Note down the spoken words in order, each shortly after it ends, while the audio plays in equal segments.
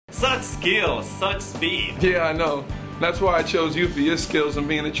Such skill, such speed. Yeah, I know. That's why I chose you for your skills in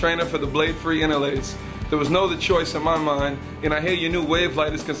being a trainer for the blade-free interlace. There was no other choice in my mind, and I hear your new wave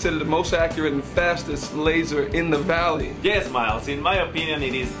light is considered the most accurate and fastest laser in the valley. Yes, Miles, in my opinion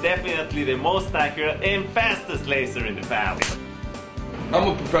it is definitely the most accurate and fastest laser in the valley. I'm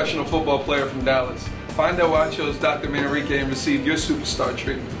a professional football player from Dallas. Find out why I chose Dr. Manrique and received your superstar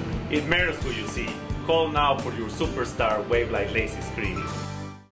treatment. It matters who you see. Call now for your superstar wave light laser screening.